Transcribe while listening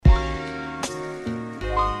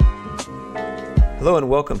Hello and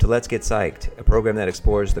welcome to Let's Get Psyched, a program that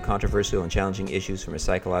explores the controversial and challenging issues from a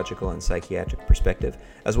psychological and psychiatric perspective,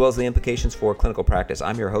 as well as the implications for clinical practice.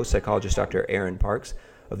 I'm your host, psychologist Dr. Aaron Parks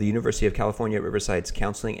of the University of California at Riverside's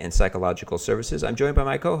Counseling and Psychological Services. I'm joined by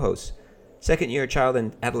my co-host, second-year child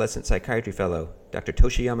and adolescent psychiatry fellow, Dr.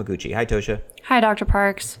 Tosha Yamaguchi. Hi, Tosha. Hi, Dr.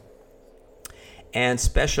 Parks. And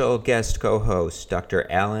special guest co-host, Dr.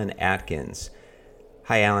 Alan Atkins.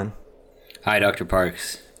 Hi, Alan. Hi, Dr.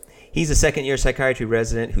 Parks. He's a second-year psychiatry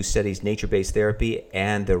resident who studies nature-based therapy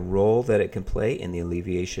and the role that it can play in the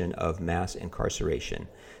alleviation of mass incarceration.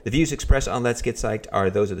 The views expressed on Let's Get Psyched are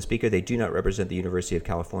those of the speaker. They do not represent the University of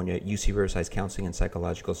California, UC Riverside's Counseling and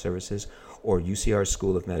Psychological Services, or UCR's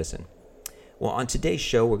School of Medicine. Well, on today's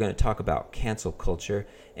show, we're going to talk about cancel culture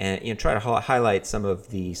and try to highlight some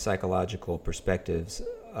of the psychological perspectives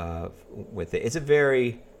with it.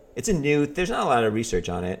 There's not a lot of research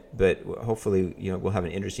on it, but hopefully, we'll have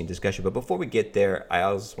an interesting discussion. But before we get there, I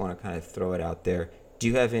always want to kind of throw it out there. Do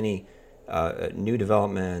you have any new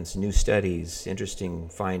developments, new studies, interesting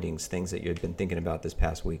findings, things that you've been thinking about this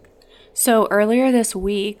past week? So earlier this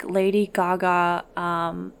week, Lady Gaga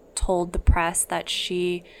told the press that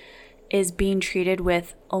she is being treated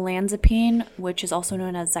with olanzapine, which is also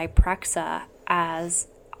known as Zyprexa,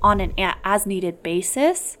 on an as-needed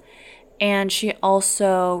basis. And she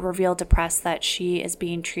also revealed to press that she is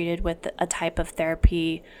being treated with a type of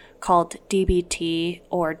therapy called DBT,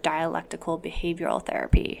 or dialectical behavioral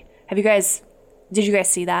therapy. Did you guys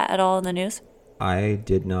see that at all in the news? I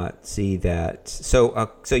did not see that. So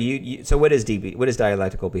what is DBT? What is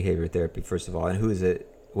dialectical behavior therapy, first of all, and who is it?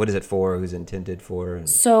 What is it for? Who's it intended for?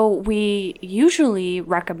 So we usually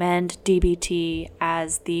recommend DBT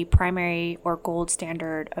as the primary or gold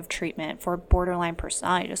standard of treatment for borderline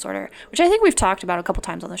personality disorder, which I think we've talked about a couple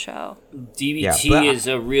times on the show. DBT is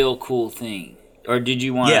a real cool thing. Or did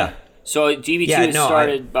you want to? Yeah. So DBT was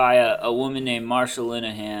started by a woman named Marsha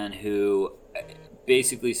Linehan, who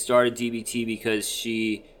basically started DBT because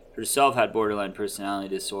she herself had borderline personality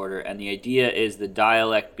disorder. And the idea is the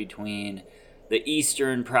dialect between the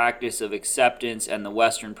Eastern practice of acceptance and the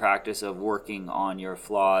Western practice of working on your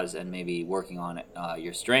flaws and maybe working on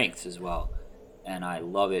your strengths as well. And I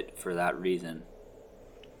love it for that reason.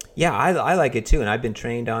 Yeah, I like it too, and I've been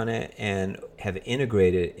trained on it and have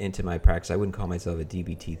integrated it into my practice. I wouldn't call myself a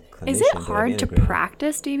DBT clinician. Is it hard to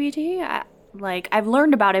practice DBT? I've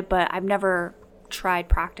learned about it, but I've never tried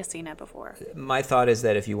practicing it before. My thought is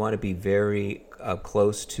that if you want to be very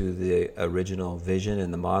close to the original vision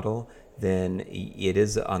and the model, then it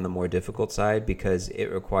is on the more difficult side because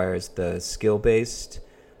it requires the skill-based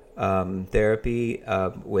therapy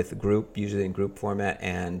with usually in group format,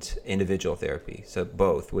 and individual therapy. So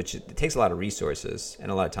both, which it takes a lot of resources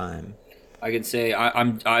and a lot of time. I can say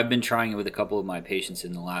I've been trying it with a couple of my patients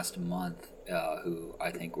in the last month who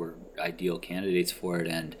I think were ideal candidates for it,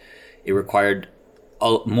 and it required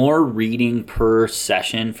more reading per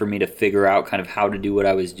session for me to figure out kind of how to do what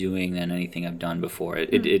I was doing than anything I've done before.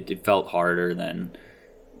 It felt harder than...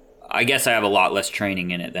 I guess I have a lot less training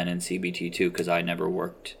in it than in CBT too, because I never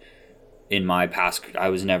worked in my past... I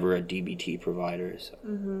was never a DBT provider. So.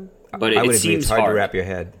 Mm-hmm. But I would it agree. It's hard to wrap your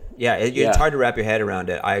head. It's hard to wrap your head around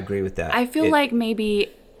it. I agree with that. I feel like maybe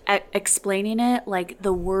explaining it, like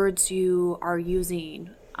the words you are using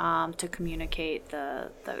to communicate the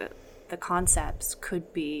concepts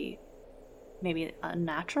could be maybe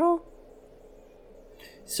unnatural.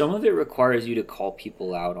 Some of it requires you to call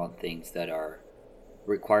people out on things that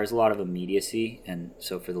requires a lot of immediacy, and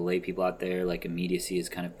so for the lay people out there, like, immediacy is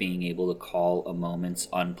kind of being able to call a moment's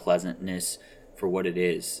unpleasantness for what it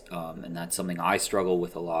is, and that's something I struggle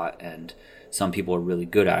with a lot, and some people are really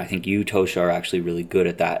good at. I think you, Tosha, are actually really good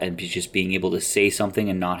at that, and just being able to say something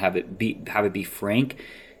and not have it be frank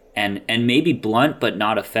and maybe blunt but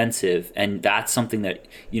not offensive. And that's something that,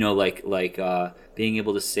 being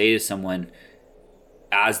able to say to someone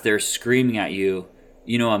as they're screaming at you, a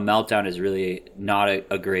meltdown is really not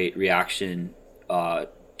a great reaction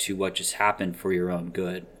to what just happened for your own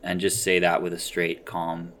good, and just say that with a straight,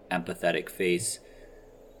 calm, empathetic face.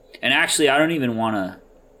 And actually, I don't even want to...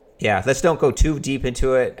 Yeah, let's don't go too deep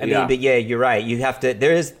into it. But you're right. You have to.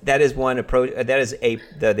 That is one approach. That is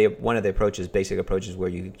one of the approaches, basic approaches, where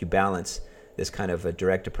you balance this kind of a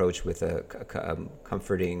direct approach with a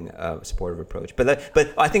comforting, supportive approach.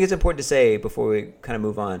 But I think it's important to say before we kind of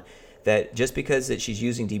move on that just because that she's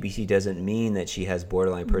using DBT doesn't mean that she has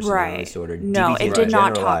borderline personality disorder. No, DBT it did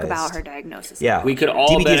not talk about her diagnosis. Yeah, we could all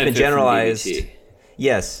DBT has benefit been generalized. from DBT.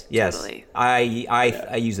 Yes. Totally.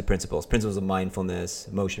 I use the principles of mindfulness,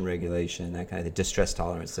 emotion regulation, that kind of distress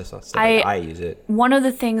tolerance. Stuff I use it. One of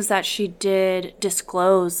the things that she did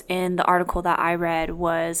disclose in the article that I read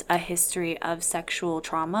was a history of sexual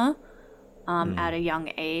trauma at a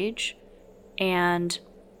young age, and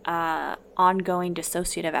ongoing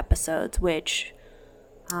dissociative episodes, which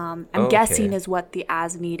I'm guessing is what the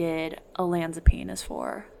as needed olanzapine is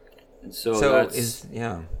for. And so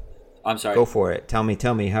I'm sorry. Go for it. Tell me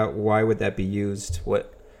why would that be used?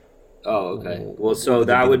 What? Oh, okay. Well, so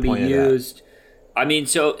that would be used. I mean,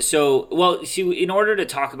 well, see, in order to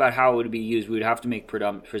talk about how it would be used, we would have to make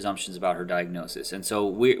presumptions about her diagnosis. And so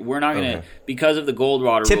we're not going to, because of the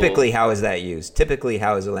Goldwater Typically, rule. how is that used? Typically,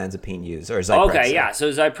 how is olanzapine used? Or Zyprexa? Okay, yeah. So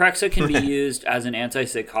Zyprexa can be used as an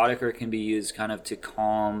antipsychotic, or it can be used kind of to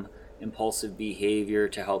calm impulsive behavior,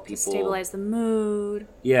 to help people. To stabilize the mood.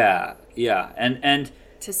 Yeah. And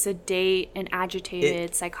to sedate an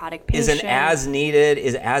agitated psychotic patient. Is as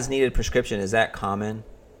needed prescription, is that common?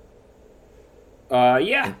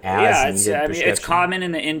 It's common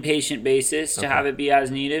in the inpatient basis to have it be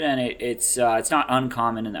as needed, and it's not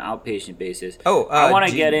uncommon in the outpatient basis. I want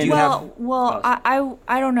to get in.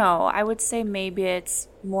 I don't know. I would say maybe it's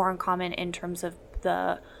more uncommon in terms of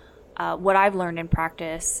the what I've learned in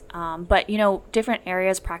practice. But different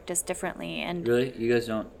areas practice differently. And really, you guys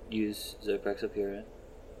don't use Zyprexa PRN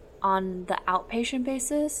on the outpatient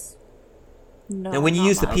basis? No. And when you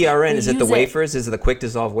use the PRN, is it the wafers? Is it the quick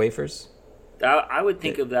dissolve wafers? I would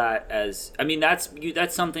think of that as, I mean, that's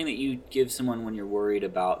something that you give someone when you're worried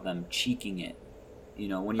about them cheeking it.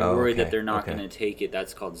 When you're worried that they're not going to take it,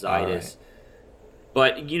 that's called Zydis. Right.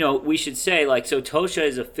 But, we should say, so Tosha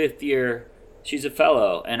is a 5th year, she's a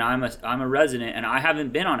fellow, and I'm a resident, and I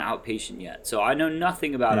haven't been on outpatient yet. So I know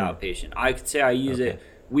nothing about outpatient. I could say I use it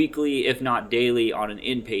weekly, if not daily, on an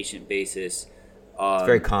inpatient basis. It's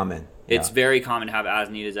very common. It's very common to have as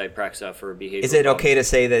needed Zyprexa for behavioral Is it problems. okay to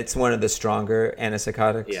say that it's one of the stronger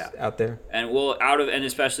antipsychotics out there? And and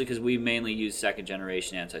especially because we mainly use 2nd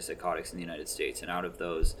generation antipsychotics in the United States, and out of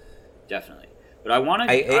those, definitely. But I want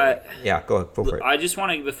to... go for it. I just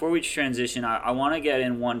want to, before we transition, I want to get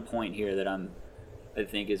in one point here that I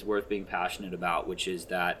think is worth being passionate about, which is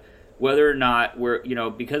that whether or not we're,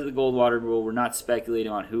 because of the Goldwater rule, we're not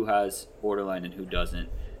speculating on who has borderline and who doesn't.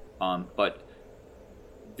 But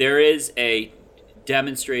there is a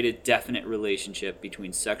demonstrated definite relationship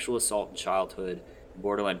between sexual assault in childhood and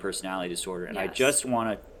borderline personality disorder. And I just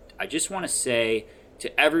want to say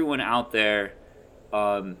to everyone out there,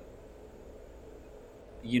 when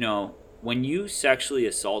you sexually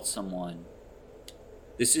assault someone,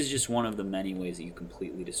 this is just one of the many ways that you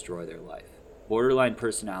completely destroy their life. Borderline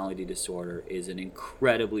personality disorder is an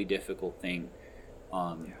incredibly difficult thing.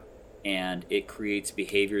 And it creates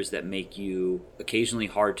behaviors that make you occasionally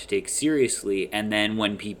hard to take seriously. And then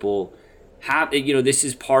when people have, this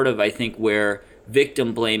is part of, I think, where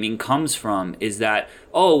victim blaming comes from, is that,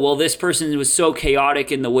 this person was so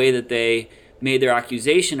chaotic in the way that they made their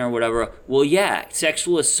accusation or whatever. Well, yeah,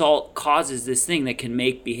 sexual assault causes this thing that can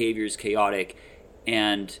make behaviors chaotic.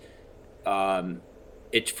 And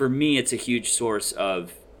for me, it's a huge source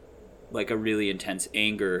of a really intense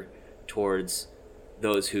anger towards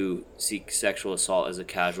those who seek sexual assault as a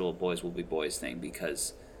casual boys will be boys thing,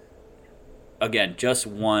 because again, just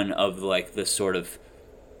one of the sort of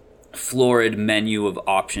florid menu of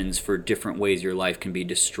options for different ways your life can be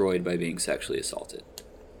destroyed by being sexually assaulted.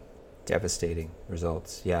 Devastating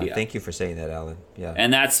results. Yeah. Thank you for saying that, Alan. Yeah.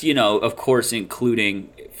 And that's, of course, including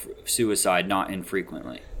suicide, not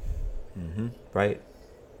infrequently. Mm-hmm. Right.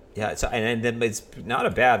 Yeah. So, and then it's not a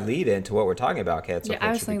bad lead into what we're talking about, cancel culture.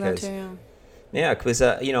 I was thinking that too. Yeah, because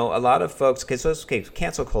a lot of folks,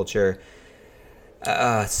 cancel culture,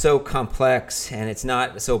 so complex, and it's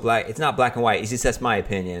not so black. It's not black and white. It's just, that's my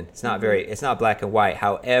opinion. It's not it's not black and white.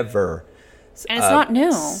 However, and it's not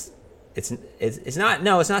new. It's not.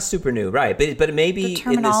 No, it's not super new, right? But maybe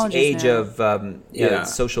in this age of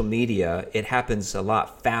social media, it happens a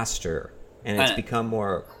lot faster, and it's become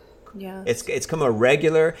more. Yeah, it's become a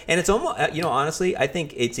regular, and it's almost honestly, I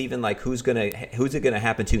think it's even who's it gonna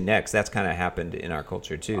happen to next. That's kind of happened in our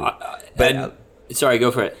culture too. Sorry,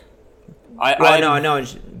 go for it.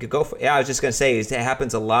 No, go for it. Yeah, I was just gonna say it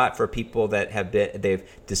happens a lot for people that they've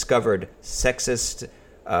discovered sexist,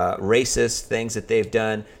 racist things that they've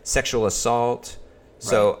done, sexual assault.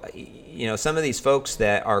 So some of these folks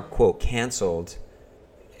that are quote canceled,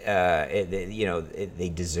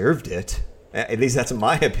 they deserved it. At least that's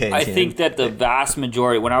my opinion. I think that the vast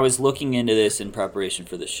majority, when I was looking into this in preparation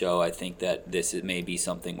for the show, I think that this may be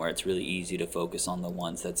something where it's really easy to focus on the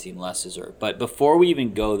ones that seem less deserved. But before we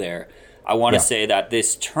even go there, I want to say that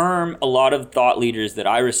this term, a lot of thought leaders that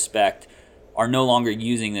I respect are no longer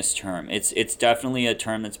using this term. It's definitely a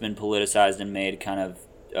term that's been politicized and made kind of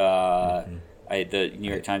the New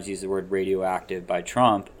York Times used the word radioactive by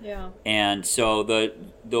Trump. Yeah. And so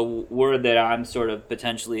the word that I'm sort of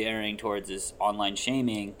potentially erring towards is online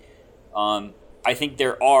shaming. I think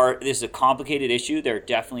this is a complicated issue. There are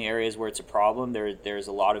definitely areas where it's a problem. There's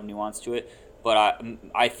a lot of nuance to it. But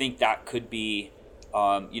I think that could be,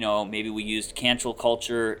 maybe we used cancel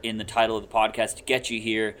culture in the title of the podcast to get you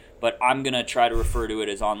here. But I'm going to try to refer to it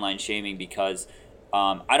as online shaming because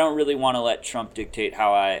I don't really want to let Trump dictate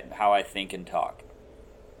how I think and talk.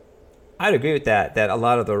 I'd agree with that a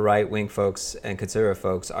lot of the right-wing folks and conservative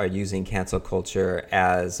folks are using cancel culture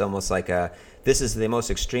as almost like this is the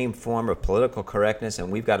most extreme form of political correctness,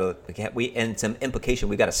 and we've got to, and some implication,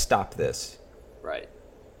 we've got to stop this. Right.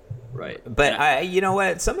 But you know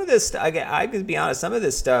what? Some of this, I could be honest, some of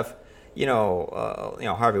this stuff,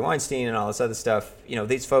 Harvey Weinstein and all this other stuff,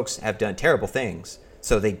 these folks have done terrible things,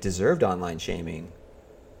 so they deserved online shaming.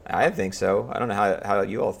 I think so. I don't know how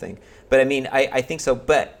you all think. But I mean, I think so.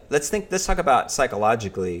 But let's talk about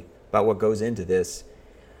psychologically about what goes into this.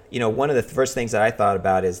 One of the first things that I thought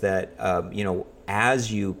about is that,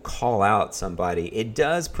 as you call out somebody, it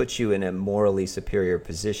does put you in a morally superior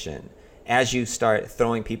position. As you start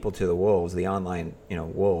throwing people to the wolves, the online,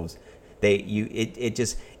 wolves, it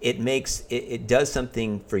does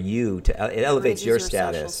something for you it elevates your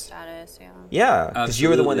status. Yeah, because you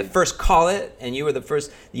were the one that first call it, and you were the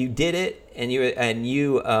first. You did it, and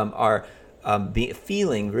you are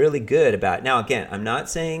feeling really good about it. Now, again, I'm not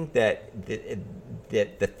saying that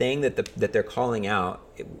the thing that they're calling out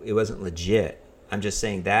it wasn't legit. I'm just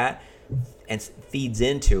saying that and feeds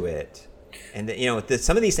into it, and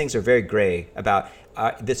some of these things are very gray about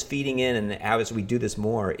this feeding in, and as we do this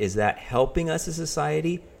more, is that helping us as a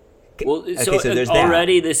society? Well, so there's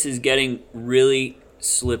already that. This is getting really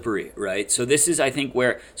slippery, right? So this is, I think,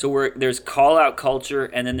 there's call out culture,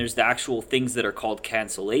 and then there's the actual things that are called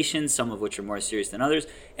cancellations, some of which are more serious than others,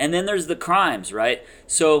 and then there's the crimes, right?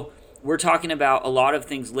 So we're talking about a lot of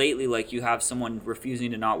things lately, like you have someone refusing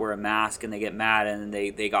to not wear a mask and they get mad and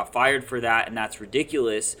they got fired for that, and that's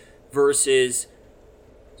ridiculous, versus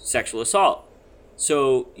sexual assault.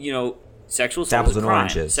 So, sexual assault is a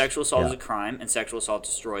crime. Sexual assault is a crime, and sexual assault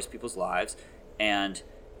destroys people's lives. And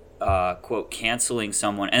quote, canceling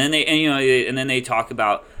someone, and then they talk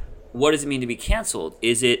about what does it mean to be canceled?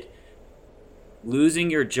 Is it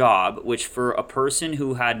losing your job, which for a person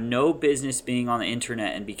who had no business being on the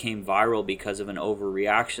internet and became viral because of an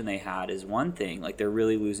overreaction they had is one thing, like they're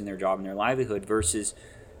really losing their job and their livelihood, versus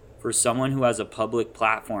for someone who has a public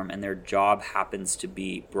platform and their job happens to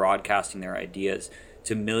be broadcasting their ideas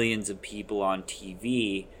to millions of people on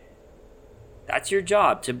TV. That's your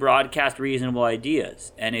job, to broadcast reasonable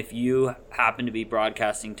ideas. And if you happen to be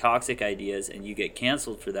broadcasting toxic ideas and you get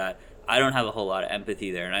canceled for that, I don't have a whole lot of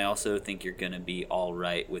empathy there. And I also think you're going to be all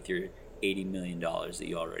right with your $80 million that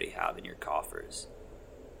you already have in your coffers.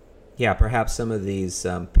 Yeah, perhaps some of these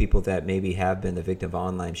people that maybe have been the victim of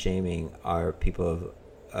online shaming are people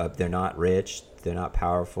they're not rich, they're not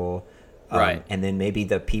powerful. Right. And then maybe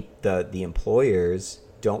the employers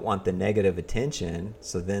don't want the negative attention,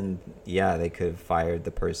 so then they could have fired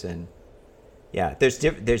the person. There's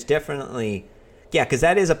definitely because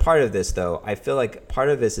that is a part of this, though. I feel like part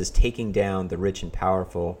of this is taking down the rich and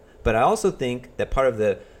powerful, but I also think that part of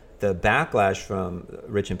the backlash from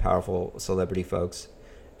rich and powerful celebrity folks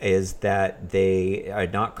is that they are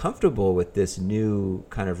not comfortable with this new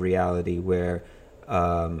kind of reality where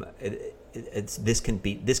this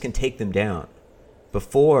can take them down.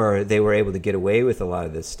 Before, they were able to get away with a lot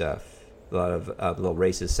of this stuff, a lot of little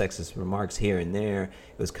racist, sexist remarks here and there.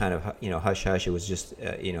 It was kind of, hush hush. It was just,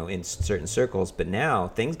 in certain circles. But now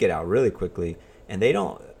things get out really quickly, and they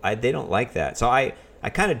don't like that. So I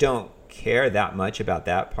kind of don't care that much about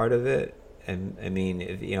that part of it. And I mean,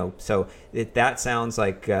 that sounds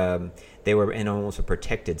like they were in almost a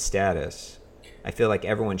protected status. I feel like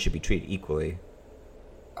everyone should be treated equally.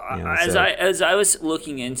 As I was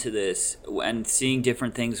looking into this and seeing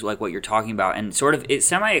different things like what you're talking about, and sort of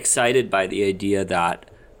semi-excited by the idea that,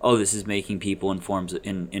 this is making people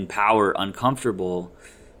in power uncomfortable,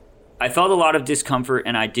 I felt a lot of discomfort,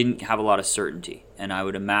 and I didn't have a lot of certainty. And I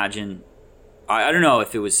would imagine, I don't know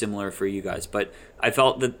if it was similar for you guys, but I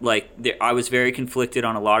felt that I was very conflicted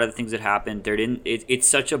on a lot of the things that happened. It's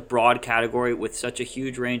such a broad category with such a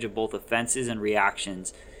huge range of both offenses and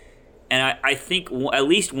reactions. And I think at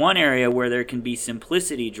least one area where there can be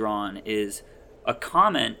simplicity drawn is a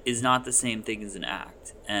comment is not the same thing as an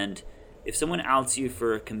act. And if someone outs you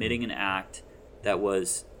for committing an act that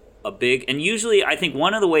was a big, and usually I think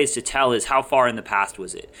one of the ways to tell is how far in the past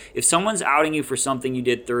was it. If someone's outing you for something you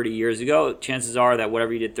did 30 years ago, chances are that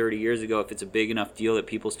whatever you did 30 years ago, if it's a big enough deal that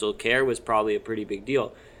people still care, was probably a pretty big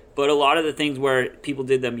deal. But a lot of the things where people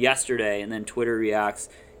did them yesterday and then Twitter reacts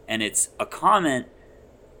and it's a comment,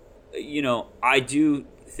 I do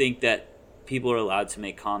think that people are allowed to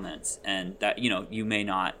make comments, and that, you may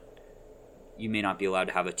not be allowed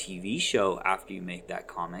to have a TV show after you make that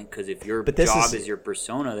comment, because if your job is your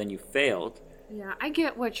persona, then you failed. Yeah, I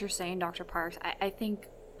get what you're saying, Dr. Parks. I think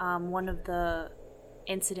one of the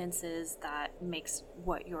incidences that makes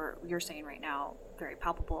what you're saying right now very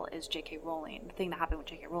palpable is J.K. Rowling. The thing that happened with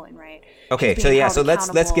J.K. Rowling, right? Okay, so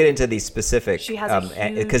let's get into these specific. She has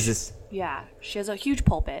she has a huge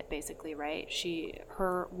pulpit, basically, right?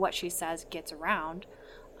 What she says gets around.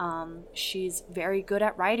 She's very good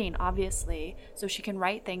at writing, obviously, so she can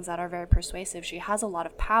write things that are very persuasive. She has a lot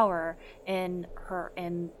of power in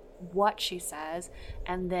what she says,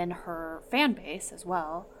 and then her fan base as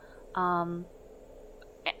well.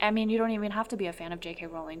 I mean, you don't even have to be a fan of J.K.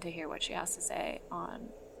 Rowling to hear what she has to say on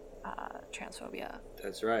transphobia.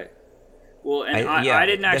 That's right. Well, and I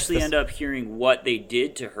didn't actually end up hearing what they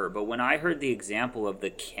did to her, but when I heard the example of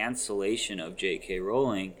the cancellation of J.K.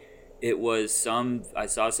 Rowling, it was I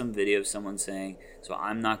saw some video of someone saying, so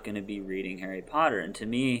I'm not going to be reading Harry Potter. And to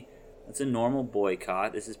me, that's a normal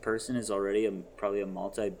boycott. This person is already probably a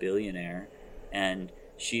multi-billionaire, and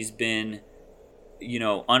she's been,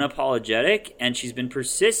 unapologetic, and she's been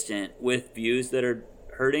persistent with views that are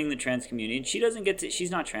hurting the trans community. And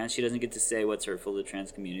she's not trans. She doesn't get to say what's hurtful to the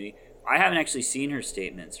trans community. I haven't actually seen her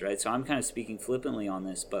statements, right? So I'm kind of speaking flippantly on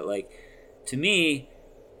this, but to me,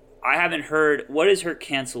 I haven't heard, what is her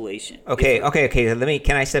cancellation? Okay.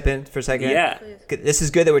 Can I step in for a second? Yeah. This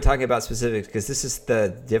is good that we're talking about specifics, because this is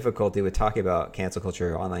the difficulty with talking about cancel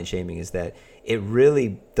culture or online shaming, is that you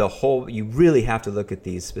really have to look at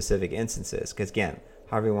these specific instances. Because again,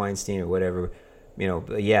 Harvey Weinstein or whatever,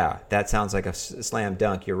 that sounds like a slam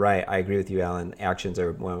dunk. You're right. I agree with you, Alan. Actions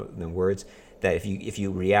are more than words. That if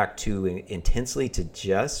you react too intensely to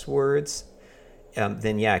just words,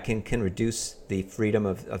 then it can reduce the freedom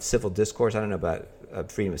of civil discourse. I don't know about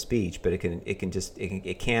freedom of speech, but it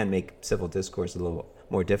can make civil discourse a little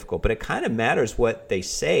more difficult. But it kind of matters what they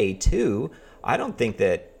say too. I don't think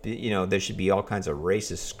that there should be all kinds of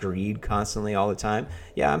racist screed constantly all the time.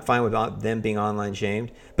 Yeah, I'm fine with them being online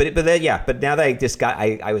shamed. But now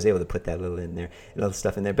that I was able to put that little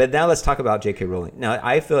stuff in there. But now let's talk about J.K. Rowling. Now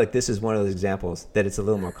I feel like this is one of those examples that it's a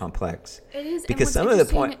little more complex. It is, because some of the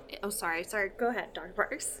point. Oh, sorry. Go ahead, Dr.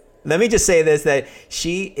 Parks. Let me just say this: that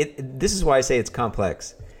this is why I say it's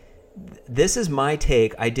complex. This is my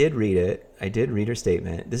take. I did read it. I did read her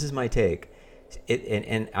statement. This is my take.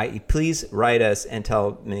 Please write us and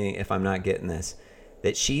tell me if I'm not getting this.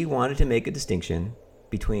 That she wanted to make a distinction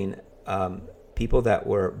between people that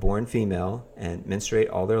were born female and menstruate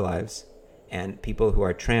all their lives, and people who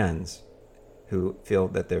are trans, who feel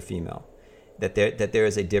that they're female. That there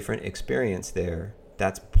is a different experience there.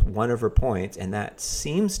 That's one of her points, and that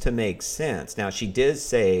seems to make sense. Now, she did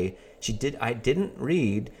say I didn't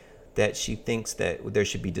read that she thinks that there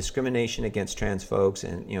should be discrimination against trans folks,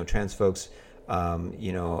 and trans folks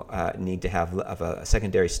need to have a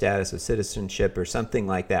secondary status of citizenship or something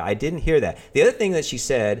like that. I didn't hear that. The other thing that she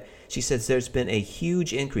says there's been a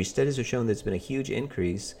huge increase. Studies have shown there's been a huge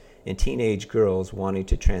increase in teenage girls wanting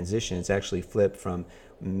to transition. It's actually flipped from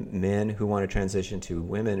men who want to transition to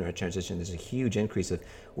women who are transition. There's a huge increase of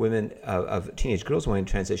women, of teenage girls wanting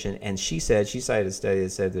to transition. And she cited a study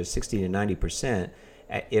that said there's 60 to 90%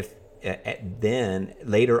 then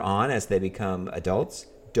later on as they become adults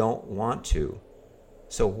don't want to.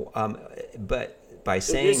 So, but by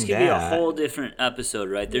saying this could be a whole different episode,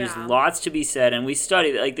 right? There's lots to be said, and we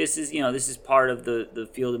studied like this is part of the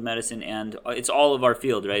field of medicine, and it's all of our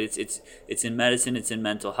field, right? It's in medicine, it's in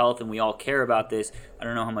mental health, and we all care about this. I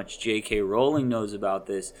don't know how much J.K. Rowling knows about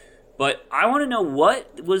this, but I want to know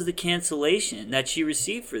what was the cancellation that she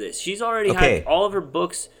received for this. She's already had all of her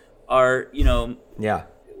books are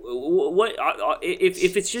What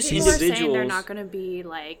if it's just people individuals? Are saying they're not going to be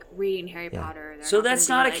reading Harry Potter. So that's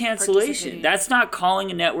not a cancellation. That's not calling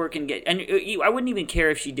a network and I wouldn't even care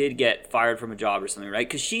if she did get fired from a job or something, right?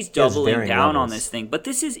 Because she's doubling down on this thing. But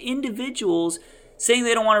this is individuals saying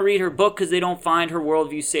they don't want to read her book because they don't find her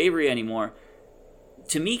worldview savory anymore.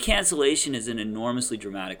 To me, cancellation is an enormously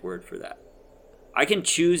dramatic word for that. I can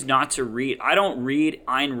choose not to read. I don't read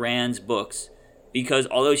Ayn Rand's books because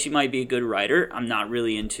although she might be a good writer, I'm not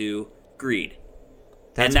really into greed.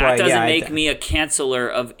 That's and that why, doesn't make me a canceller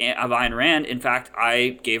of Ayn Rand. In fact,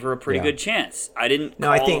 I gave her a pretty good chance. I didn't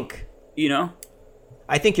No, I think...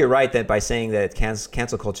 I think you're right that by saying that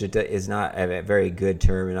cancel culture is not a very good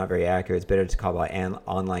term and not very accurate. It's better to call it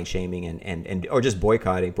online shaming and or just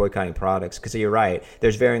boycotting products. Because you're right.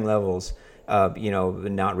 There's varying levels of,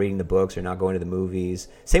 not reading the books or not going to the movies.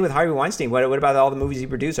 Same with Harvey Weinstein. What about all the movies he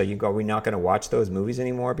produced? Are we not going to watch those movies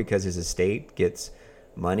anymore because his estate gets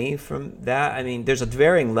money from that? I mean, there's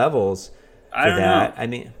varying levels to that. I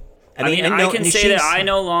can say that I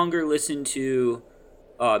no longer listen to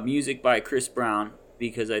music by Chris Brown,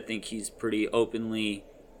 because I think he's pretty openly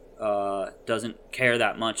doesn't care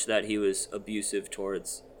that much that he was abusive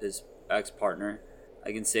towards his ex-partner.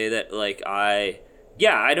 I can say that, I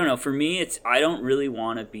don't know. For me, I don't really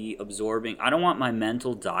want to be absorbing. I don't want my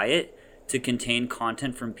mental diet to contain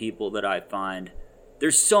content from people that I find.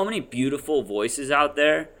 There's so many beautiful voices out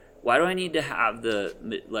there. Why do I need to have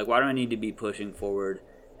why do I need to be pushing forward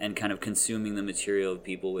and kind of consuming the material of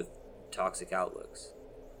people with toxic outlooks?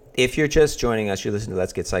 If you're just joining us, you're listening to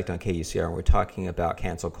Let's Get Psyched on KUCR, and we're talking about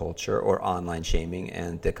cancel culture or online shaming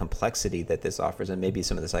and the complexity that this offers and maybe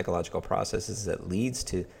some of the psychological processes that leads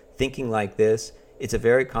to thinking like this. It's a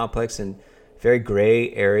very complex and very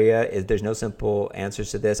gray area. There's no simple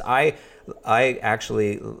answers to this. I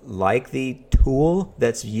actually like the tool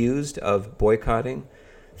that's used of boycotting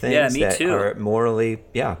things that are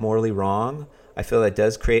morally wrong. I feel that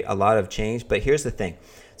does create a lot of change. But here's the thing.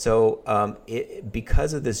 So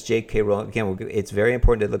because of this J.K. Rowling, again, it's very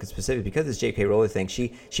important to look at specifics. Because of this J.K. Rowling thing,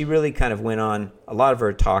 she really kind of went on, a lot of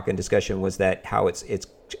her talk and discussion was that how it's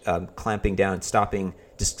clamping down and stopping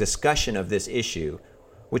discussion of this issue,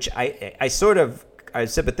 which I sort of I'm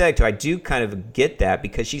sympathetic to. I do kind of get that,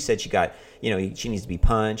 because she said she got, she needs to be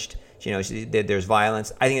punched. There's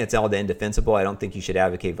violence. I think that's all indefensible. I don't think you should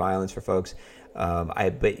advocate violence for folks.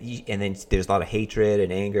 And then there's a lot of hatred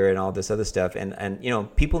and anger and all this other stuff,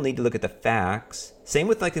 and people need to look at the facts. Same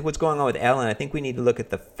with what's going on with Ellen. I think we need to look at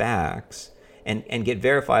the facts and get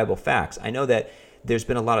verifiable facts. I know that there's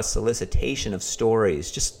been a lot of solicitation of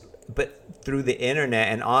stories, but through the internet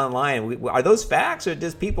and online. Are those facts, or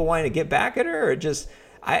just people wanting to get back at her, or just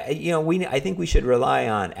I think we should rely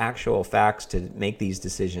on actual facts to make these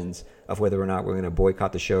decisions of whether or not we're going to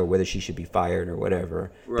boycott the show, or whether she should be fired or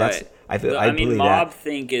whatever. Right. I mean, mob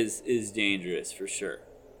think is dangerous for sure.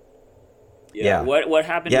 Yeah. What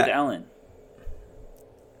happened with Ellen?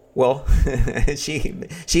 Well,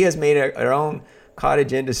 she has made her own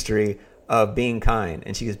cottage industry of being kind,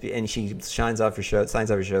 and she signs off her show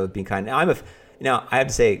as being kind. Now I have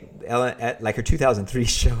to say, Ellen, her 2003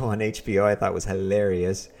 show on HBO, I thought was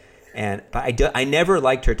hilarious. But I never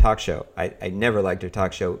liked her talk show. I never liked her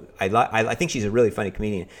talk show. I think she's a really funny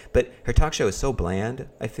comedian, but her talk show is so bland,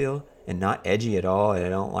 I feel, and not edgy at all, and I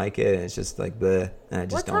don't like it. And it's just bleh, and I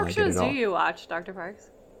just don't like it at all. What talk shows do you watch, Dr. Parks?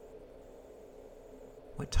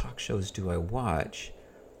 What talk shows do I watch?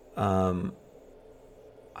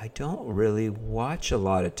 I don't really watch a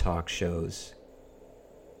lot of talk shows.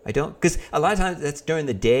 I don't, because a lot of times that's during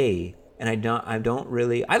the day, and I don't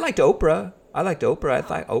really. I liked Oprah. I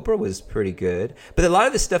thought Oprah was pretty good, but a lot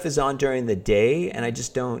of this stuff is on during the day, and I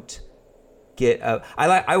just don't get up.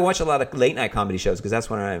 I watch a lot of late night comedy shows because that's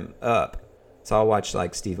when I'm up. So I'll watch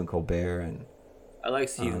Stephen Colbert and. I like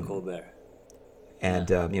Stephen Colbert. And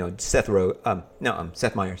Seth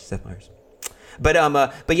Meyers. But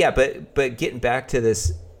getting back to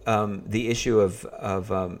this, the issue of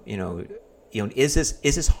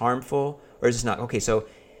is this harmful or is this not? Okay, so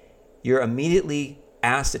you're immediately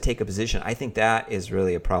asked to take a position. I think that is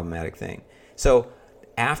really a problematic thing. So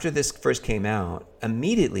after this first came out,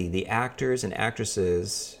 immediately the actors and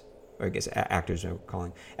actresses, or I guess actors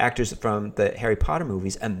from the Harry Potter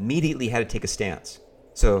movies immediately had to take a stance.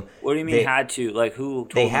 So what do you mean had to? Who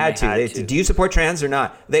told they them had to? Do you support trans or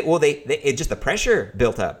not? It just the pressure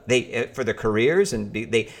built up. For their careers, and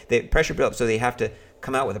the pressure built up, so they have to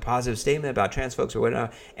come out with a positive statement about trans folks or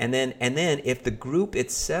whatnot. And then if the group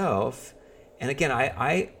itself, and again,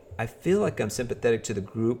 I feel like I'm sympathetic to the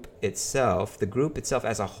group itself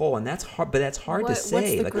as a whole, and that's hard. But that's hard to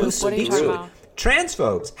say. Who speaks for trans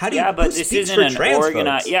folks? How do you? Yeah, but this isn't an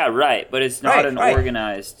organized. Yeah, right. But it's not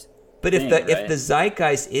organized. But if the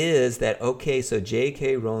zeitgeist is that, okay, so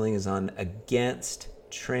J.K. Rowling is against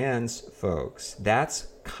trans folks, that's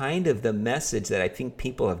kind of the message that I think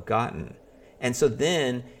people have gotten. And so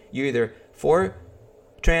then you're either for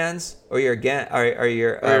trans or you're against, or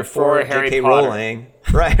you're for J.K. Rowling.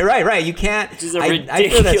 Right. You can't. Which is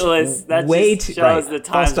ridiculous. That way just shows the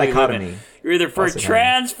times we live in. You're either for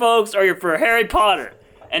trans folks or you're for Harry Potter.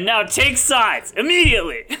 And now take sides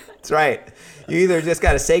immediately. That's right. You either just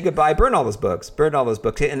got to say goodbye, burn all those books,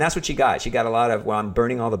 and that's what she got. She got a lot of, well, I'm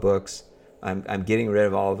burning all the books. I'm getting rid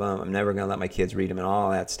of all of them. I'm never going to let my kids read them and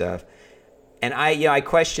all that stuff. And I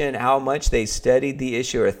question how much they studied the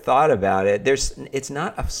issue or thought about it. It's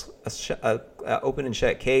not a open and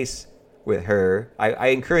shut case with her. I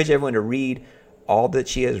encourage everyone to read all that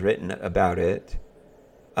she has written about it.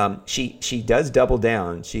 She does double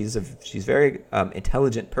down. She's a very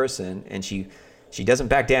intelligent person, and she doesn't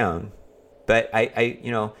back down. But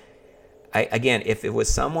again, if it was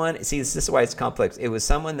someone, see, this is why it's complex. It was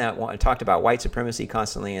someone that talked about white supremacy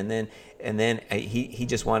constantly, and then he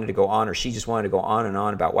just wanted to go on, or she just wanted to go on and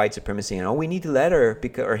on about white supremacy, and we need to let her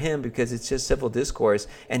because it's just civil discourse,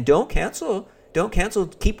 and don't cancel.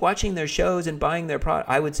 Keep watching their shows and buying their product.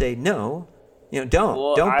 I would say no. Don't buy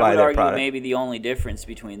their product. I would argue maybe the only difference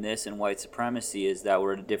between this and white supremacy is that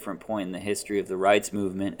we're at a different point in the history of the rights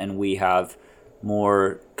movement, and we have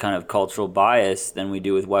more kind of cultural bias than we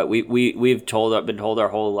do with white. We've been told our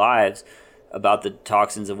whole lives about the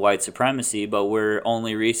toxins of white supremacy, but we're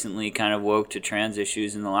only recently kind of woke to trans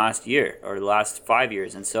issues in the last year or the last 5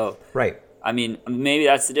 years, and so right. I mean, maybe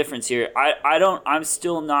that's the difference here. I'm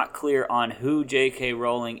still not clear on who J.K.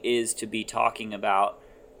 Rowling is to be talking about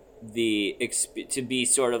to be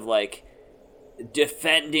sort of like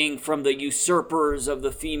defending from the usurpers of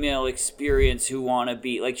the female experience who want to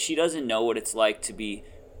be like, she doesn't know what it's like to be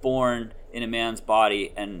born in a man's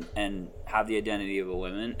body and have the identity of a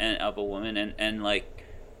woman and like,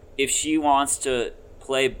 if she wants to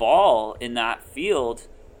play ball in that field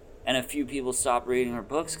and a few people stop reading her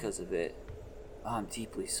books because of it, I'm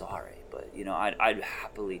deeply sorry, but I'd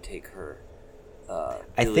happily take her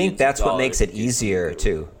I think that's what makes it easier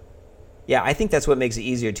too. Yeah, I think that's what makes it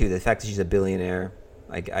easier too. The fact that she's a billionaire,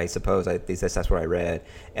 I suppose. At least that's what I read.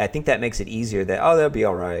 I think that makes it easier. That'll be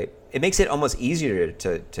all right. It makes it almost easier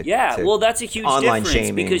to well, that's a huge online difference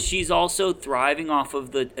shaming. Because she's also thriving off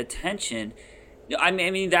of the attention. I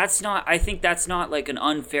mean, that's not. I think that's not like an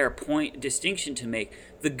unfair distinction to make.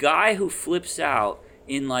 The guy who flips out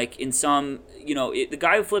the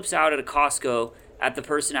guy who flips out at a Costco at the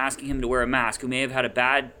person asking him to wear a mask, who may have had a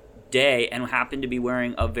bad day and happened to be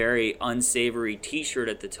wearing a very unsavory t-shirt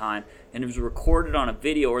at the time, and it was recorded on a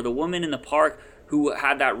video, or the woman in the park who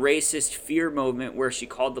had that racist fear moment where she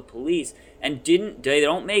called the police and they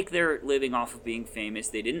don't make their living off of being famous,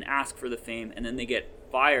 they didn't ask for the fame, and then they get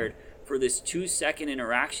fired for this 2-second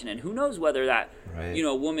interaction, and who knows whether that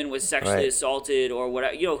woman was sexually assaulted or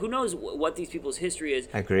what, who knows what these people's history is.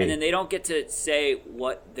 I agree. And then they don't get to say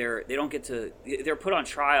what they're put on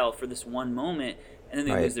trial for this one moment, and then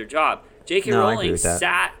they lose their job. J.K. Rowling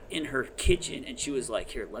sat in her kitchen and she was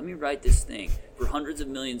like, here, let me write this thing for hundreds of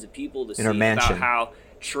millions of people to see about how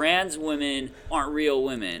trans women aren't real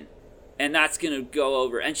women. And that's going to go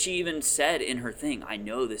over. And she even said in her thing, I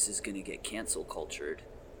know this is going to get cancel cultured.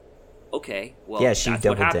 Okay, well, yeah, she that's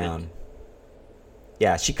doubled what down.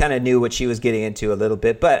 Yeah, she kind of knew what she was getting into a little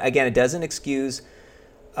bit. But again, it doesn't excuse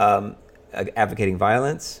advocating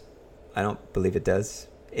violence. I don't believe it does.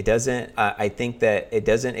 It doesn't. I think that it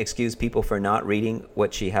doesn't excuse people for not reading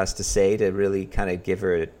what she has to say to really kind of give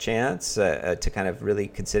her a chance to kind of really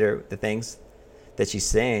consider the things that she's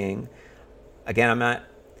saying. Again, I'm not.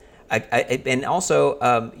 And also,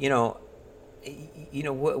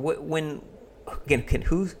 when again,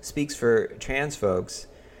 who speaks for trans folks?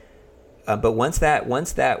 But once we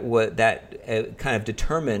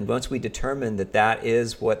determined that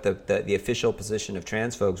is what the official position of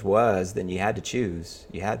trans folks was, then you had to choose.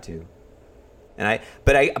 You had to.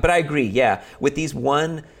 But I agree. Yeah, with these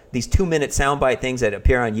 2-minute soundbite things that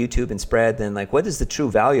appear on YouTube and spread, then like, what is the true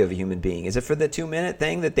value of a human being? Is it for the 2-minute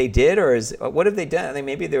thing that they did, or what have they done? I mean,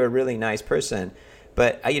 maybe they're a really nice person.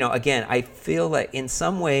 But, again, I feel like in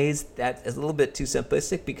some ways that is a little bit too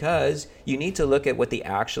simplistic, because you need to look at what they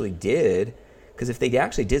actually did. Because if they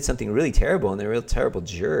actually did something really terrible and they're a real terrible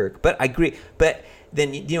jerk. But I agree. But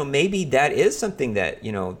then, maybe that is something that,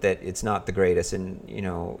 that it's not the greatest. And,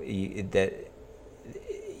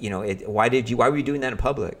 why were you doing that in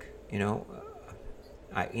public? It's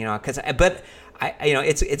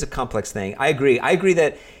a complex thing. I agree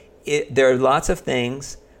that there are lots of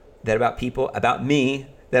things that about me,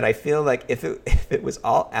 that I feel like if it was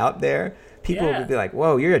all out there, people would be like,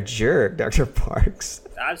 "Whoa, you're a jerk, Dr. Parks."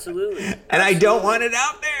 Absolutely. And I don't want it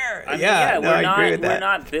out there. I agree with that. We're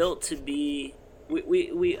not built to be.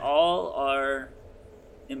 We all are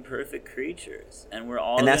imperfect creatures, and we're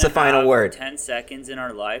all. And that's the final word. 10 seconds in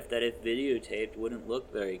our life that, if videotaped, wouldn't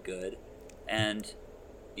look very good, and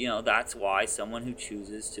that's why someone who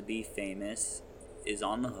chooses to be famous is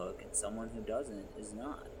on the hook and someone who doesn't is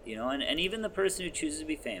not. And even the person who chooses to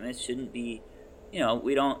be famous shouldn't be,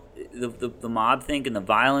 we don't, the mob think and the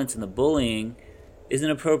violence and the bullying isn't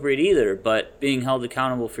appropriate either, but being held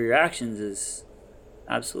accountable for your actions is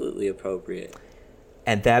absolutely appropriate.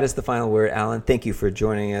 And that is the final word, Alan. Thank you for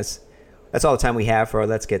joining us. That's all the time we have for our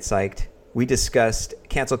Let's Get Psyched. We discussed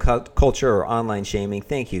cancel culture or online shaming.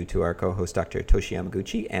 Thank you to our co-host, Dr. Toshi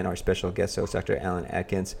Yamaguchi, and our special guest host, Dr. Alan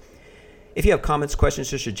Atkins. If you have comments,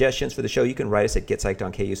 questions, or suggestions for the show, you can write us at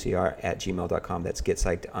getpsychedonkUCR@gmail.com. That's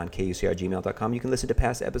getpsychedonkUCR@gmail.com. You can listen to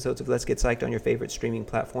past episodes of Let's Get Psyched on your favorite streaming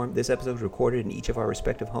platform. This episode was recorded in each of our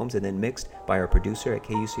respective homes and then mixed by our producer at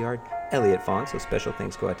KUCR, Elliot Fong. So special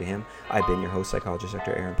thanks go out to him. I've been your host, psychologist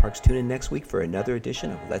Dr. Aaron Parks. Tune in next week for another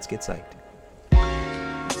edition of Let's Get Psyched.